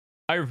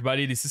Hi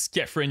everybody, this is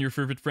Kefren, your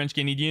favorite French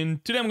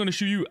Canadian. Today I'm going to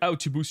show you how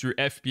to boost your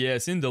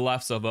FPS in The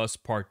Last of Us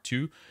Part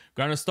 2. We're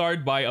going to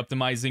start by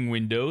optimizing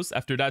Windows.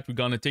 After that, we're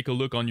going to take a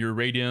look on your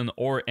Radeon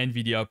or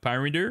NVIDIA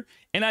parameter.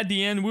 And at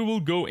the end, we will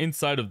go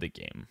inside of the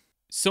game.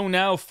 So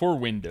now for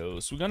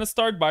Windows, we're going to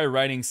start by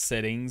writing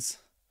settings.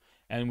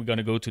 And we're going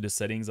to go to the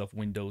settings of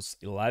Windows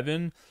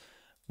 11.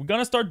 We're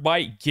gonna start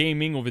by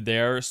gaming over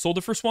there. So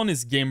the first one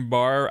is game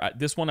bar.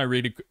 This one I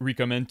really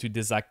recommend to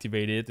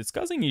deactivate it. It's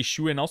causing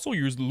issue and also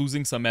you're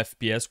losing some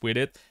FPS with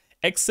it.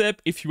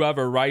 Except if you have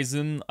a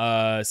Ryzen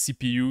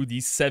CPU, the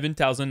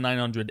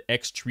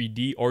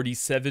 7900X3D or the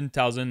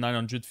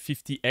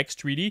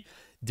 7950X3D.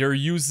 They're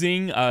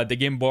using the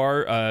game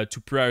bar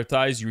to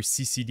prioritize your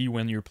CCD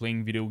when you're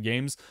playing video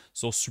games.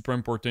 So super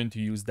important to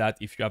use that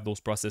if you have those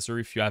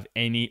processors. If you have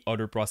any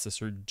other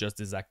processor, just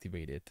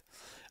deactivate it.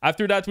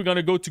 After that, we're going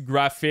to go to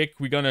graphic.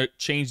 We're going to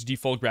change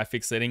default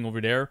graphic setting over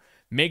there.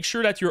 Make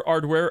sure that your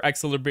hardware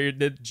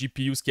accelerated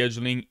GPU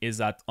scheduling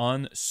is at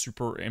on.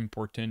 Super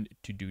important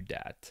to do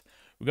that.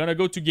 We're going to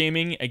go to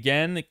gaming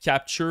again,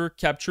 capture,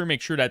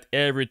 make sure that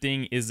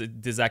everything is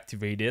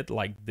deactivated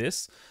like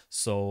this.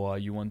 So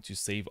you want to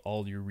save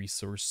all your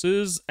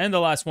resources. And the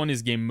last one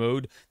is game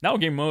mode. Now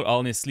game mode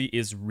honestly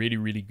is really,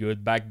 really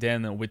good. Back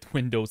then with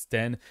Windows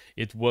 10,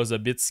 it was a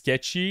bit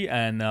sketchy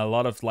and a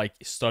lot of like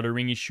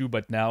stuttering issue,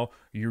 but now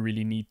you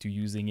really need to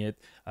using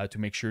it to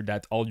make sure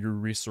that all your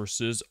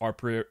resources are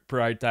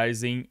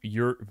prioritizing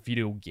your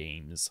video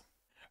games.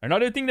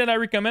 Another thing that I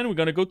recommend, we're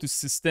going to go to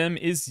system,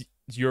 is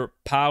your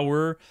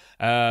power.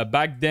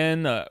 Back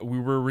then, we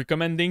were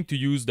recommending to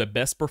use the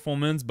best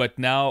performance, but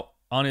now,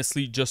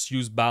 honestly, just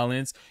use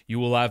balance. You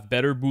will have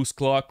better boost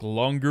clock,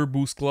 longer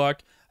boost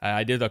clock.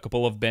 I did a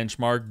couple of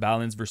benchmark,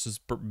 balance versus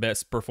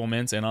best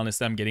performance, and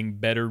honestly, I'm getting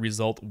better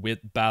result with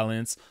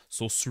balance.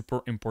 So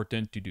super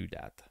important to do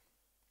that.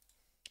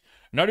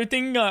 Another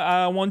thing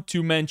I want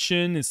to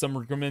mention is some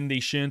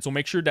recommendations. So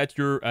make sure that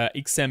your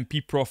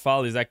XMP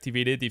profile is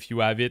activated if you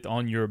have it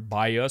on your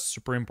BIOS.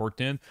 Super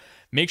important.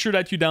 Make sure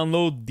that you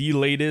download the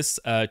latest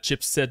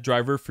chipset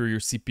driver for your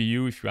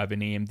CPU if you have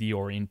an AMD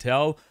or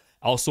Intel.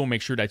 Also,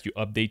 make sure that you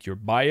update your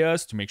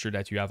BIOS to make sure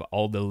that you have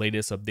all the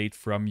latest update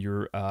from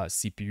your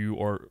CPU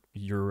or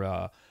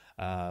your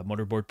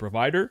motherboard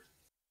provider.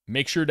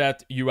 Make sure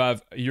that you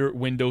have your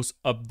Windows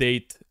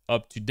update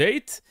up to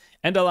date.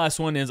 And the last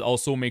one is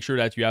also make sure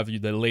that you have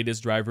the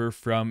latest driver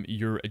from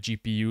your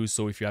GPU.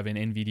 So if you have an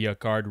NVIDIA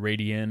card,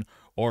 Radeon,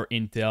 or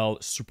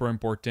Intel, super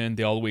important.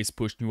 They always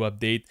push new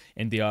update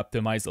and they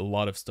optimize a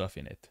lot of stuff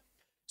in it.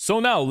 So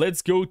now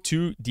let's go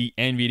to the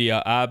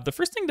NVIDIA app. The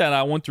first thing that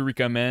I want to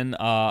recommend,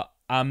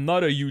 I'm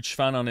not a huge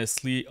fan,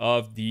 honestly,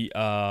 of the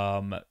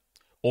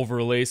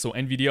overlay. So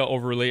NVIDIA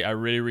overlay, I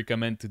really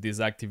recommend to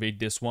deactivate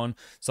this one.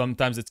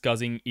 Sometimes it's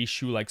causing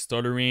issue like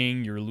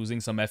stuttering, you're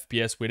losing some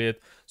FPS with it.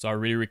 So I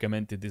really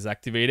recommend to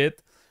deactivate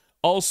it.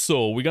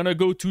 Also, we're gonna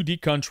go to the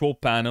control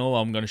panel.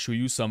 I'm gonna show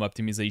you some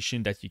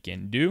optimization that you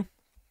can do.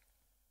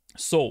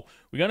 So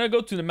we're gonna go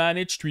to the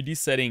manage 3D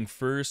setting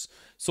first.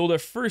 So the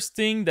first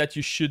thing that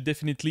you should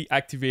definitely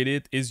activate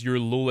it is your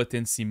low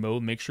latency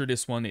mode. Make sure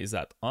this one is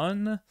at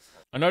on.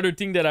 Another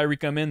thing that I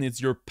recommend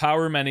is your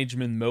power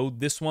management mode.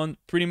 This one,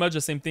 pretty much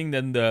the same thing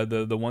than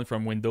the one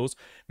from Windows.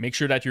 Make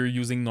sure that you're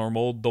using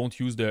normal. Don't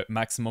use the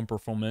maximum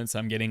performance.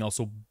 I'm getting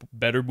also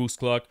better boost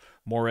clock,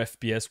 more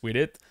FPS with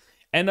it.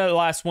 And the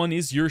last one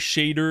is your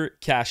shader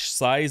cache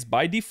size.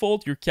 By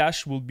default, your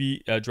cache will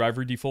be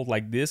driver default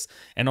like this.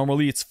 And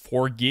normally it's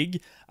 4 gig.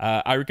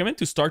 I recommend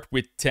to start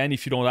with 10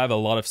 if you don't have a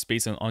lot of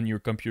space on your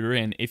computer.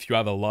 And if you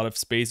have a lot of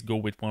space, go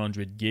with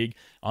 100 gig.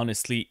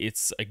 Honestly,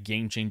 it's a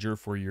game changer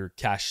for your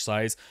cache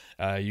size.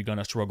 You're going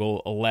to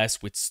struggle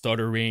less with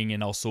stuttering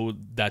and also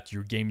that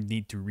your game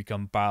need to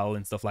recompile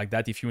and stuff like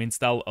that. If you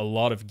install a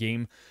lot of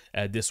game,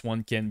 this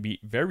one can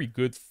be very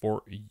good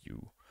for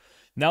you.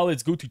 Now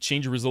let's go to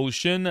change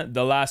resolution.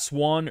 The last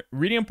one,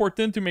 really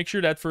important to make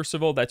sure that first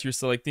of all that you're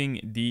selecting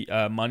the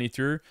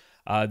monitor,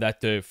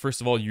 that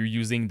first of all you're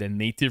using the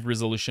native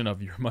resolution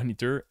of your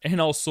monitor, and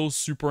also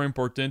super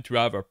important to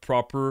have a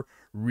proper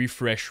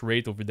refresh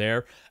rate over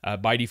there.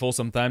 By default,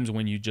 sometimes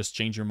when you just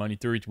change your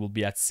monitor, it will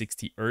be at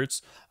 60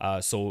 Hertz.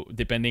 So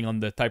depending on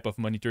the type of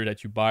monitor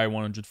that you buy,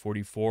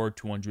 144,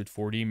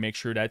 240, make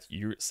sure that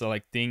you're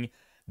selecting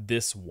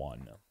this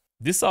one.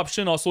 This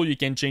option also, you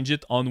can change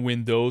it on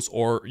Windows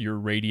or your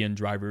Radeon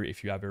driver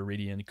if you have a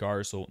Radeon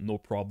card, so no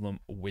problem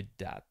with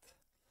that.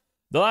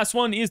 The last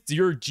one is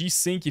your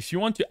G-Sync. If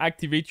you want to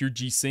activate your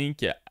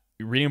G-Sync,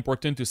 really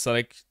important to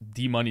select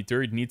the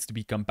monitor. It needs to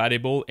be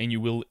compatible and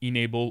you will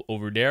enable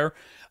over there.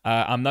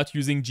 I'm not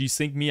using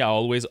G-Sync me. I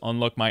always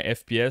unlock my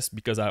FPS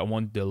because I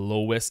want the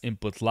lowest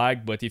input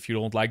lag. But if you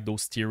don't like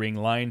those steering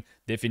line,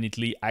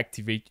 definitely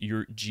activate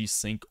your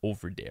G-Sync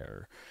over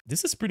there.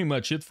 This is pretty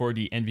much it for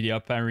the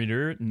NVIDIA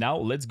parameter. Now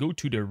let's go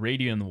to the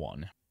Radeon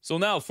one. So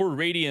now for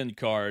Radeon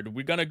card,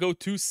 we're gonna go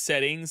to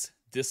settings,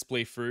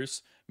 display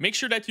first. Make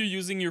sure that you're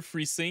using your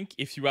FreeSync.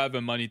 If you have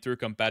a monitor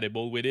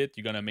compatible with it,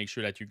 you're gonna make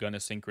sure that you're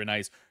gonna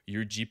synchronize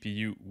your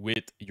GPU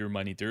with your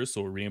monitor.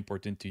 So really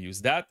important to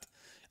use that.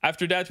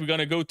 After that, we're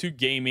gonna go to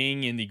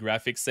gaming in the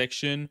graphics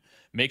section.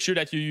 Make sure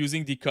that you're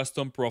using the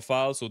custom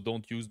profile, so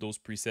don't use those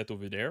presets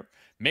over there.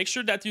 Make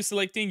sure that you're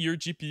selecting your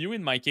GPU.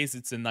 In my case,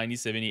 it's a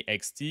 9070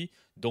 XT.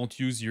 Don't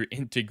use your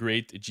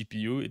integrate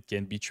GPU. It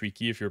can be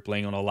tricky if you're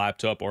playing on a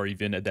laptop or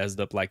even a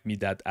desktop like me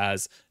that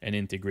has an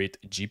integrate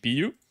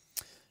GPU.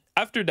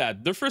 After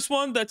that, the first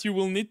one that you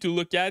will need to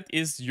look at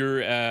is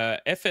your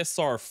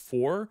FSR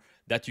 4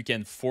 that you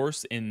can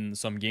force in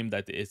some game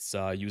that it's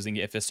using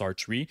FSR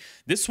 3.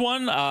 This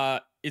one,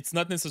 it's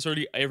not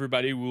necessarily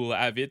everybody will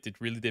have it. It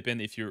really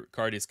depends if your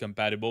card is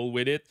compatible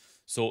with it.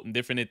 So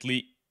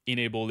definitely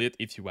enable it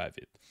if you have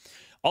it.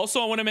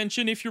 Also, I want to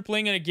mention if you're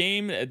playing in a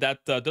game that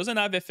doesn't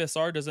have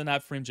FSR, doesn't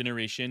have frame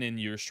generation, and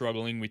you're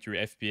struggling with your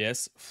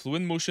FPS,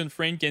 fluid motion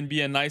frame can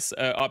be a nice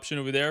option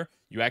over there.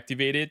 You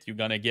activate it, you're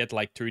going to get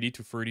like 30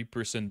 to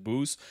 30%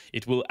 boost.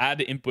 It will add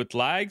input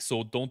lag,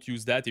 so don't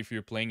use that if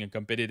you're playing a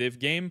competitive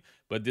game,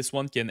 but this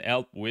one can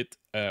help with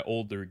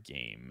older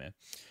game.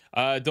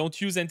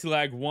 Don't use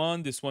anti-lag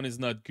 1. This one is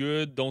not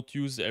good. Don't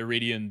use a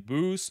Radeon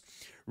boost.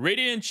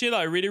 Radeon Chill,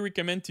 I really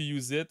recommend to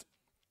use it.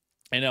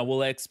 And I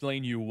will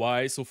explain you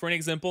why. So for an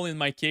example, in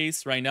my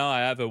case, right now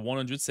I have a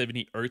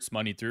 170 Hz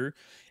monitor,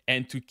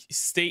 and to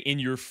stay in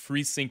your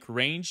FreeSync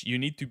range, you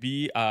need to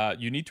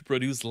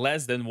produce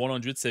less than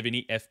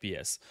 170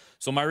 FPS.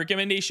 So my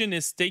recommendation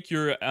is take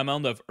your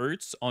amount of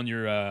Hertz on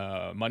your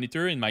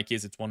monitor. In my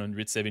case, it's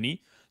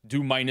 170.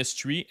 Do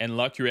 -3 and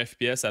lock your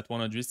FPS at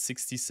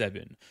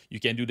 167.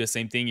 You can do the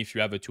same thing if you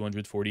have a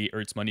 240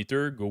 Hz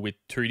monitor. Go with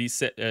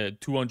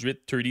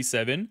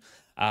 237.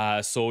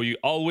 So you're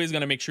always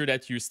going to make sure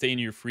that you stay in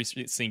your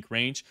FreeSync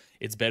range.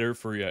 It's better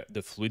for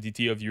the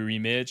fluidity of your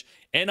image.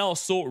 And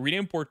also, really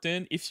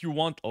important, if you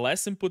want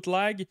less input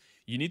lag,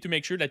 you need to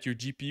make sure that your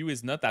GPU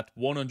is not at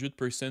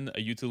 100%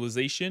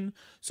 utilization.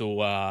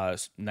 So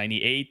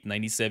 98,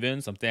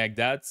 97, something like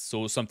that.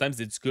 So sometimes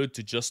it's good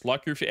to just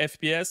lock your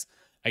FPS.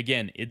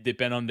 Again, it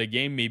depends on the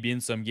game. Maybe in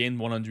some game,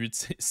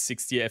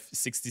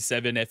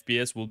 167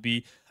 FPS will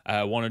be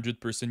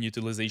 100%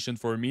 utilization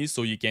for me.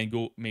 So you can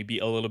go maybe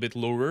a little bit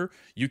lower.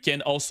 You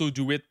can also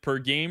do it per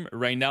game.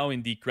 Right now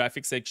in the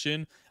graphics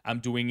section, I'm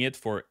doing it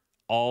for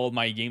all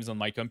my games on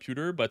my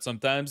computer. But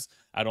sometimes,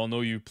 I don't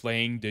know, you're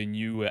playing the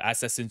new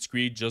Assassin's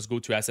Creed, just go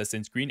to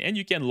Assassin's Creed and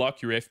you can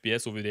lock your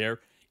FPS over there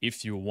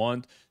if you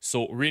want.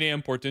 So really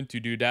important to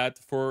do that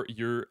for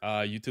your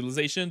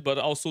utilization, but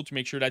also to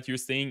make sure that you're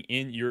staying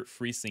in your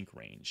FreeSync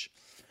range.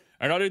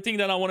 Another thing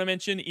that I want to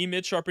mention,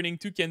 image sharpening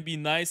 2 can be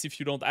nice if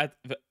you don't add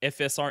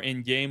FSR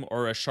in game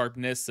or a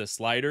sharpness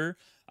slider.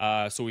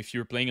 So if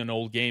you're playing an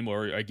old game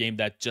or a game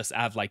that just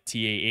have like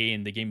TAA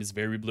and the game is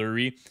very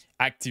blurry,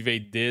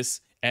 activate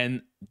this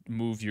and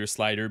move your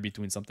slider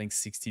between something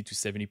 60 to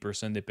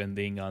 70%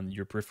 depending on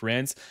your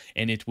preference,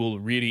 and it will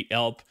really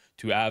help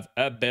to have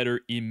a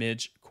better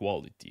image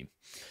quality.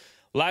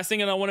 Last thing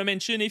that I want to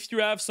mention, if you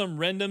have some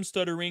random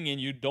stuttering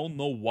and you don't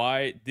know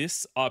why,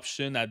 this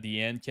option at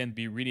the end can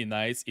be really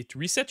nice. It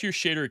resets your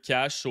shader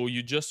cache, so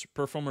you just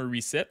perform a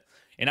reset.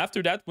 And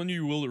after that, when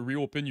you will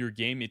reopen your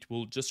game, it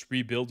will just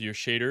rebuild your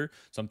shader.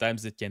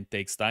 Sometimes it can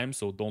take time,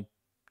 so don't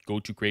go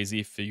too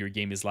crazy if your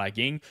game is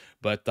lagging,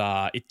 but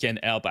it can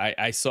help.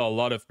 I saw a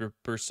lot of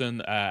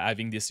person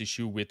having this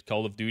issue with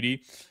Call of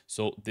Duty,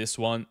 so this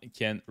one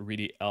can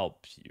really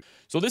help you.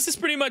 So this is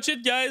pretty much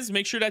it, guys.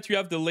 Make sure that you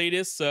have the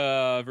latest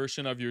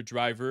version of your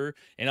driver,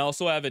 and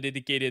also have a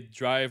dedicated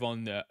drive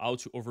on how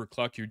to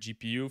overclock your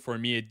GPU. For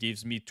me, it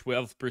gives me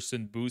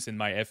 12% boost in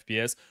my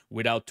FPS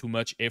without too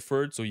much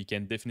effort, so you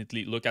can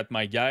definitely look at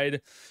my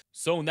guide.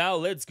 So now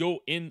let's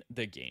go in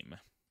the game.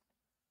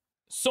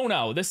 So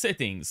now the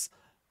settings.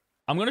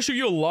 I'm going to show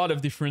you a lot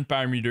of different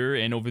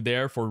parameters, and over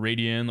there for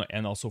Radeon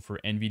and also for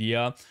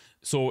NVIDIA.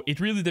 So it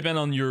really depends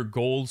on your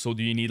goal. So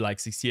do you need like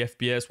 60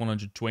 FPS,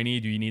 120?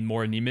 Do you need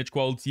more in image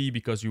quality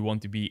because you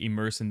want to be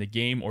immersed in the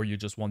game, or you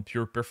just want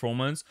pure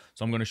performance?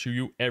 So I'm going to show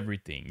you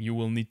everything. You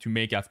will need to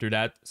make after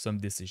that some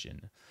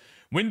decision.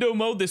 Window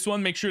mode, this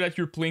one, make sure that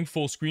you're playing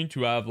full screen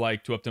to have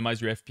to optimize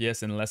your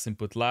FPS and less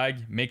input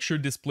lag. Make sure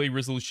display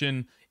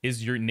resolution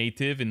is your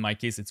native. In my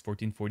case, it's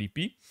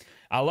 1440p.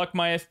 I lock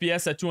my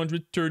FPS at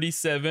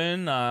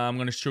 237. I'm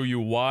going to show you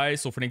why.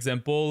 So for an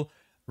example,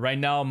 right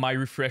now my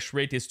refresh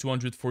rate is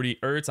 240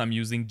 Hz. I'm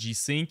using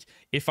G-Sync.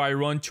 If I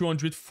run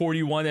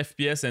 241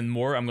 FPS and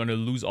more, I'm going to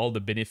lose all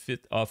the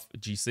benefit of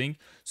G-Sync.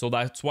 So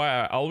that's why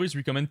I always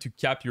recommend to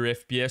cap your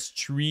FPS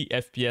 3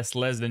 FPS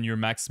less than your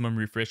maximum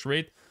refresh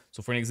rate.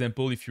 So for an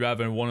example, if you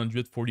have a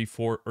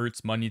 144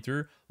 Hz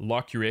monitor,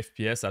 lock your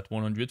FPS at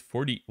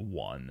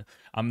 141.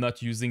 I'm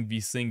not using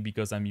V-Sync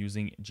because I'm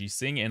using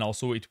G-Sync, and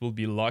also it will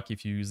be locked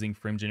if you're using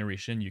frame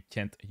generation, you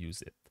can't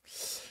use it.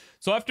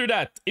 So after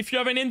that, if you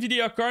have an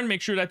NVIDIA card,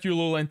 make sure that your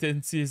low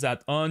latency is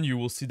at on. You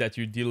will see that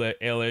your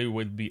DLA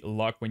will be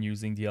locked when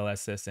using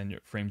DLSS and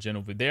your frame gen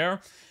over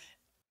there.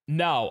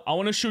 Now, I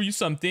want to show you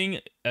something.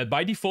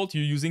 By default,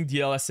 you're using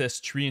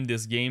DLSS 3 in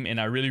this game, and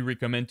I really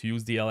recommend to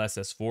use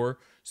DLSS 4.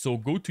 So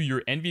go to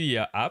your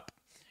NVIDIA app,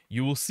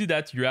 you will see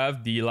that you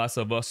have the Last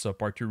of Us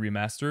Part 2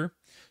 Remaster.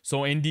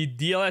 So in the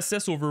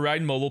DLSS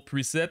override model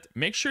preset,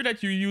 make sure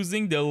that you're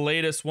using the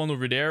latest one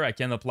over there. I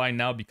can apply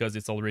now because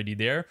it's already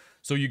there.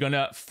 So you're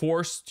gonna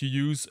force to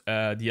use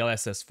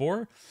DLSS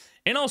 4.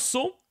 And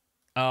also,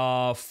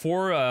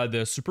 for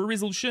the super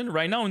resolution,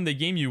 right now in the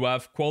game you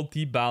have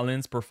quality,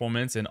 balance,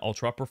 performance, and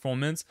ultra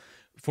performance.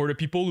 For the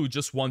people who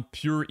just want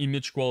pure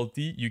image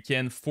quality, you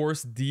can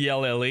force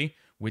DLLA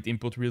with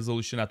input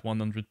resolution at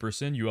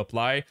 100%. You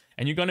apply,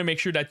 and you're gonna make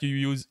sure that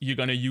you're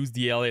gonna use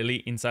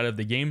DLLA inside of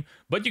the game,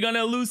 but you're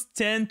gonna lose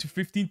 10 to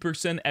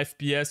 15%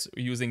 FPS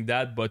using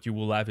that, but you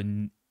will have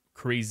a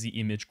crazy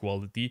image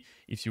quality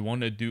if you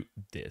want to do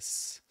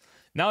this.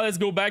 Now let's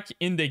go back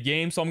in the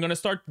game. So I'm gonna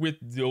start with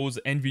those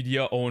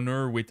NVIDIA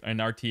owner with an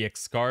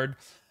RTX card.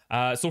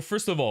 So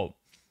first of all,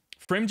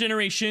 frame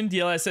generation,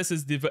 DLSS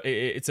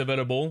it's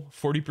available,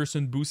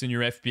 40% boost in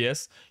your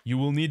FPS. You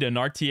will need an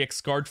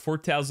RTX card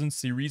 4000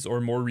 series or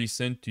more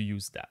recent to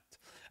use that.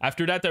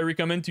 After that, I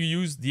recommend to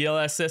use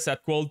DLSS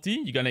at quality.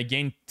 You're gonna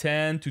gain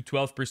 10 to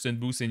 12%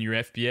 boost in your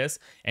FPS.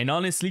 And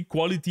honestly,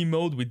 quality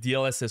mode with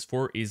DLSS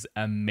 4 is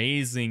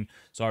amazing.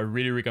 So I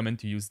really recommend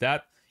to use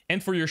that.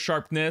 And for your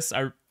sharpness,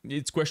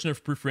 it's question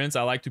of preference.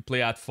 I like to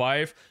play at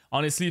 5.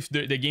 Honestly, if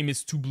the game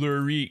is too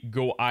blurry,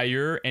 go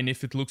higher. And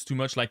if it looks too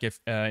much like an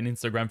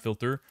Instagram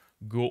filter,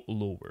 go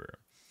lower.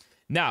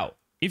 Now,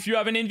 if you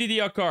have an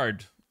NVIDIA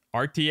card,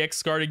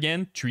 RTX card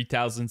again,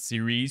 3000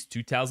 series,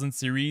 2000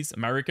 series,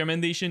 my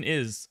recommendation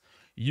is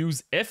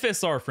use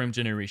FSR frame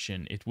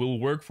generation. It will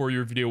work for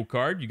your video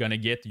card. You're going to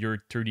get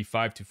your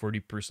 35 to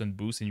 40%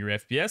 boost in your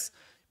FPS.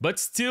 But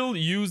still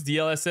use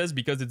DLSS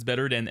because it's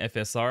better than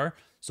FSR.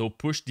 So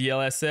push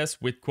DLSS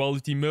with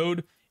quality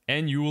mode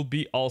and you will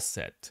be all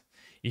set.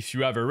 If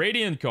you have a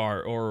Radeon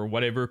card or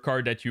whatever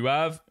card that you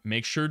have,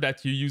 make sure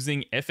that you're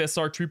using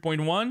FSR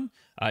 3.1.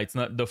 It's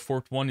not the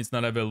fourth one, it's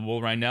not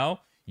available right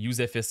now. Use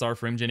FSR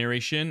frame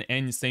generation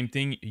and same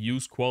thing,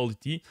 use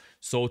quality.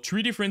 So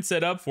 3 different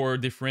setup for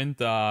different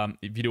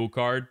video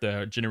card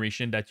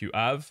generation that you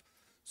have.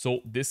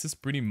 So this is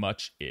pretty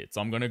much it.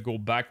 So I'm gonna go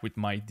back with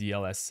my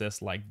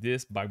DLSS like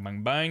this, bang,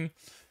 bang, bang.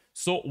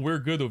 So we're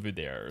good over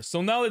there.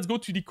 So now let's go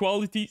to the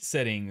quality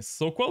settings.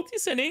 So quality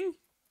setting,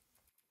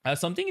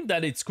 something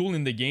that it's cool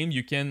in the game,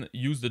 you can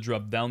use the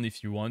drop down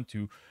if you want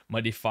to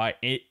modify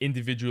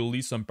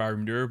individually some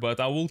parameter, but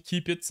I will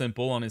keep it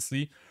simple,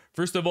 honestly.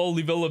 First of all,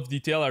 level of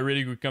detail, I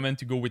really recommend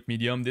to go with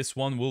medium. This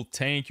one will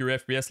tank your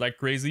FPS like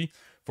crazy.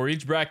 For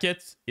each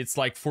bracket, it's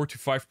like 4 to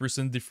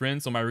 5%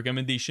 difference. So my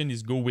recommendation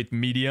is go with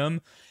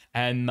medium.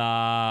 And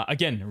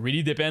again,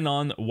 really depend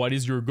on what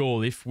is your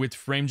goal. If with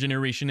frame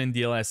generation and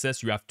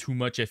DLSS, you have too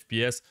much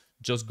FPS,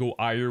 just go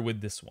higher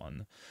with this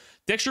one.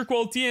 Texture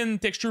quality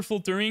and texture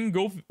filtering,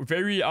 go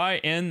very high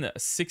and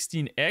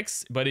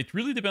 16x, but it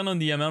really depends on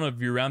the amount of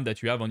VRAM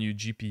that you have on your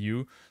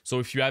GPU. So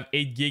if you have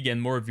 8 gig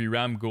and more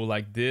VRAM, go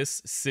like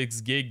this,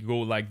 6 gig, go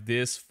like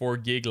this, 4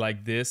 gig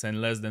like this,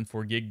 and less than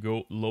 4 gig,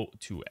 go low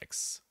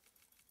 2x.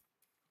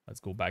 Let's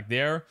go back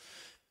there.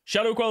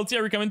 Shadow quality,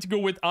 I recommend to go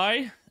with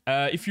high.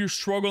 If you're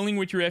struggling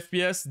with your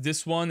FPS,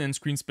 this one and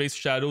screen space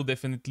shadow,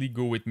 definitely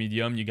go with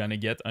medium. You're gonna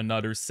get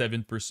another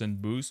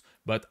 7% boost,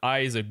 but high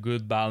is a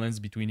good balance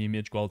between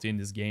image quality in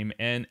this game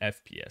and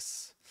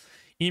FPS.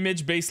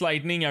 Image based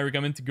lighting, I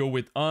recommend to go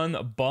with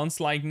on. Bounce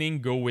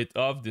lighting, go with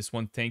off. This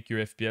one tank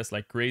your FPS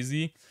like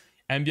crazy.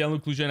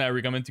 Ambient occlusion, I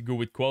recommend to go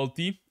with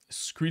quality.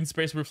 Screen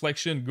space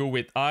reflection, go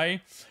with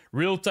high.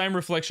 Real-time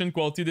reflection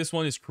quality, this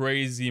one is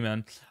crazy,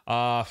 man.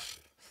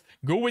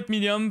 Go with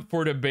medium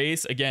for the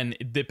base. Again,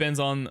 it depends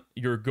on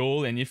your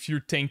goal, and if you're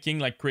tanking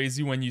like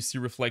crazy when you see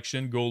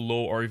reflection, go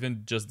low or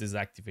even just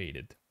deactivate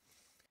it.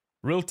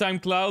 Real-time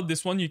cloud,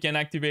 this one you can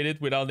activate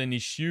it without an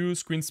issue.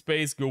 Screen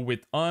space, go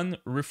with on.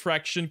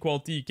 Refraction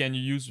quality, you can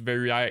use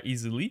very high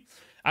easily.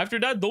 After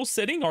that, those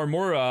settings are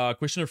more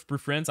question of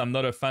preference. I'm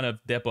not a fan of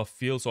depth of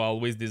field, so I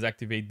always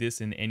deactivate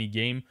this in any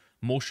game.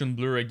 Motion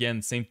blur,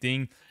 again, same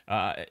thing.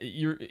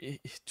 You're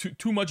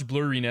too much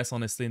blurriness,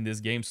 honestly, in this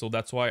game, so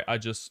that's why I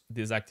just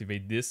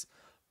deactivate this.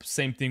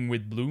 Same thing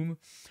with bloom.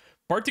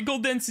 Particle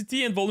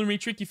density and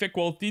volumetric effect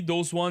quality,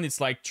 those one, it's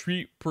like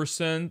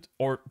 3%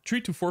 or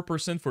 3 to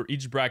 4% for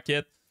each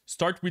bracket.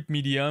 Start with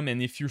medium,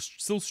 and if you're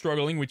still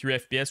struggling with your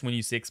FPS when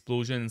you see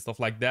explosion and stuff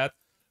like that,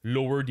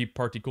 lower the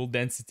particle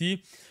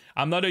density.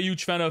 I'm not a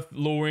huge fan of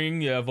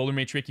lowering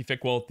volumetric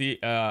effect quality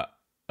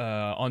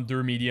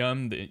under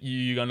medium.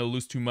 You're gonna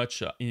lose too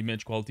much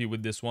image quality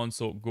with this one,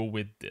 so go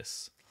with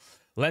this.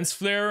 Lens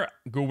flare,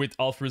 go with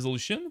half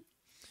resolution.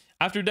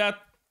 After that,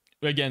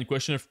 again,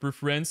 question of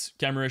preference.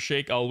 Camera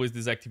shake, I always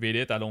deactivate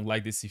it. I don't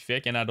like this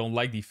effect, and I don't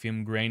like the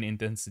film grain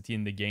intensity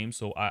in the game,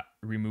 so I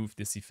remove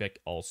this effect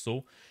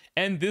also.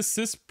 And this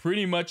is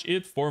pretty much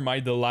it for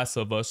my The Last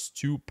of Us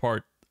 2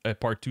 part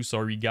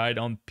 2 guide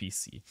on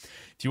PC.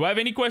 If you have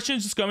any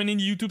questions, just comment in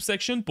the YouTube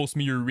section, post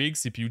me your rig,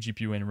 CPU,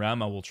 GPU, and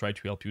RAM. I will try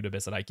to help you the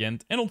best that I can.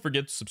 And don't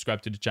forget to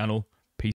subscribe to the channel